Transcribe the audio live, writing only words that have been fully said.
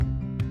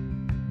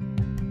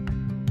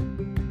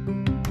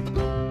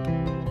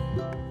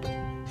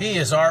He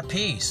is our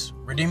peace.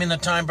 Redeeming the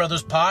Time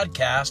Brothers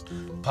podcast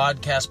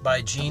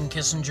by Gene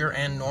Kissinger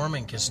and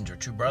Norman Kissinger,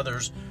 two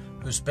brothers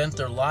who spent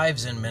their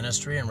lives in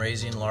ministry and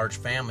raising large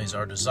families.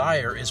 Our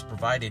desire is to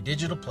provide a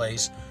digital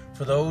place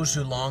for those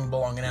who long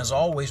belong. And as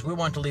always, we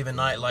want to leave a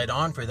nightlight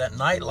on for you. That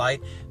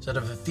nightlight is out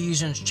of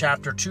Ephesians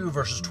chapter 2,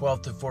 verses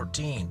 12 to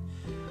 14.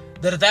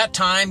 That at that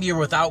time you were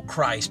without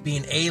Christ,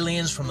 being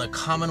aliens from the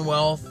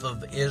commonwealth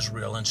of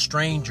Israel and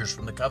strangers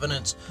from the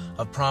covenants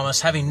of promise,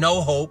 having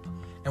no hope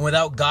and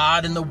without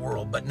God in the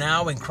world. But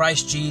now in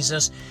Christ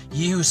Jesus,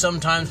 ye who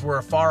sometimes were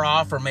afar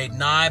off are made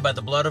nigh by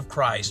the blood of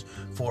Christ.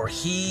 For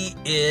he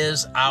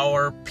is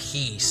our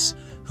peace,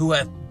 who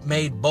hath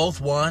made both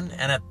one,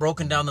 and hath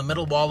broken down the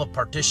middle wall of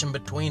partition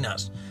between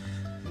us.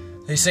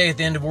 They say at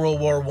the end of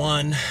World War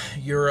I,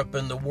 Europe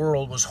and the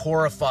world was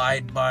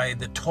horrified by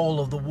the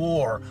toll of the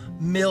war.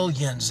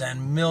 Millions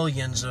and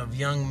millions of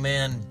young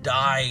men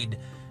died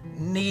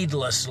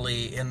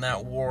needlessly in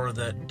that war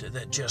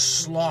that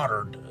just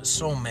slaughtered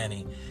so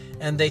many.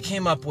 And they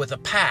came up with a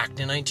pact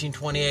in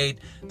 1928,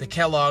 the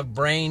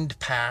Kellogg-Briand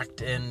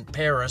Pact in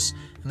Paris,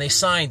 and they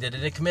signed it.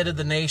 And it committed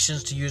the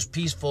nations to use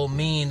peaceful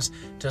means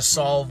to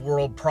solve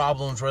world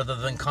problems rather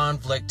than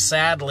conflict.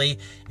 Sadly,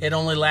 it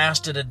only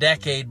lasted a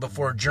decade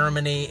before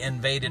Germany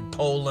invaded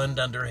Poland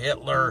under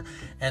Hitler,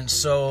 and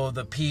so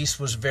the peace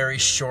was very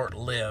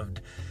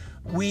short-lived.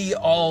 We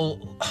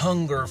all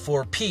hunger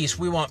for peace.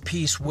 We want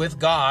peace with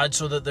God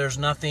so that there's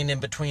nothing in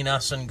between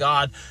us and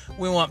God.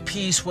 We want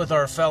peace with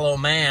our fellow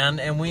man,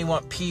 and we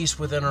want peace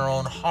within our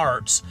own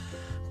hearts.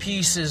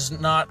 Peace is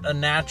not a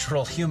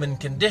natural human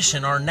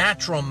condition. Our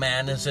natural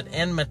man is at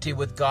enmity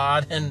with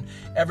God and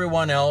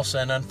everyone else,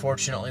 and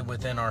unfortunately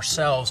within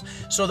ourselves.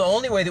 So the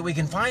only way that we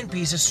can find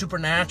peace is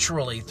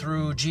supernaturally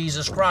through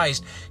Jesus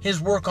Christ.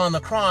 His work on the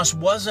cross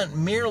wasn't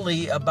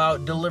merely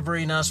about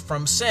delivering us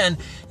from sin.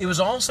 It was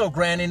also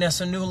granting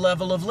us a new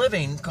level of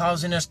living,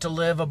 causing us to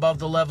live above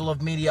the level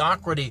of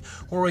mediocrity,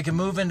 where we can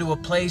move into a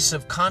place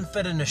of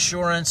confident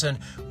assurance, and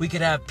we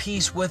could have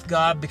peace with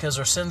God because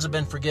our sins have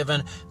been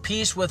forgiven,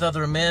 peace with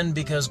other men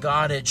because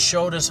God had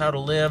showed us how to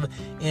live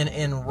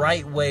in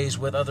right ways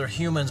with other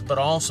humans, but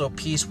also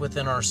peace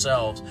within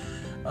ourselves.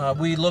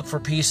 We look for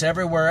peace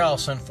everywhere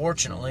else,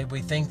 unfortunately.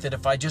 We think that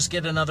if I just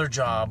get another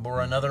job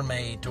or another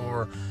mate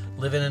or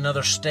live in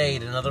another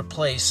state, another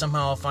place,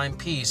 somehow I'll find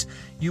peace.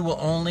 You will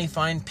only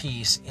find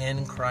peace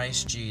in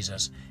Christ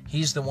Jesus.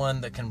 He's the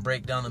one that can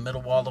break down the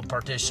middle wall of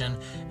partition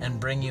and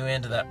bring you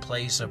into that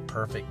place of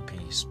perfect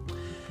peace.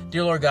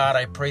 Dear Lord God,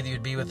 I pray that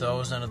you'd be with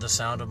those under the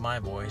sound of my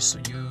voice.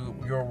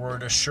 Your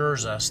word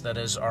assures us that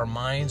as our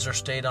minds are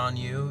stayed on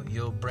you,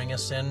 you'll bring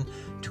us in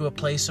to a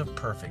place of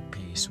perfect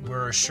peace.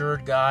 We're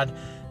assured, God,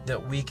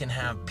 that we can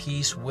have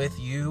peace with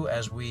you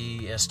as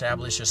we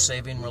establish a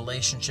saving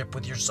relationship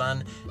with your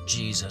Son,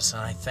 Jesus.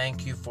 And I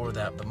thank you for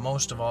that. But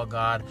most of all,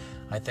 God,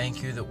 I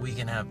thank you that we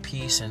can have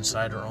peace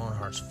inside our own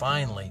hearts.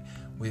 Finally,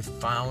 we've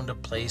found a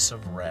place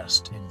of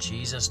rest. In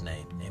Jesus'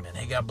 name, amen.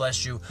 Hey, God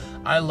bless you.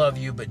 I love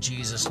you, but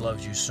Jesus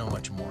loves you so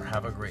much more.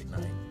 Have a great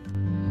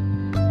night.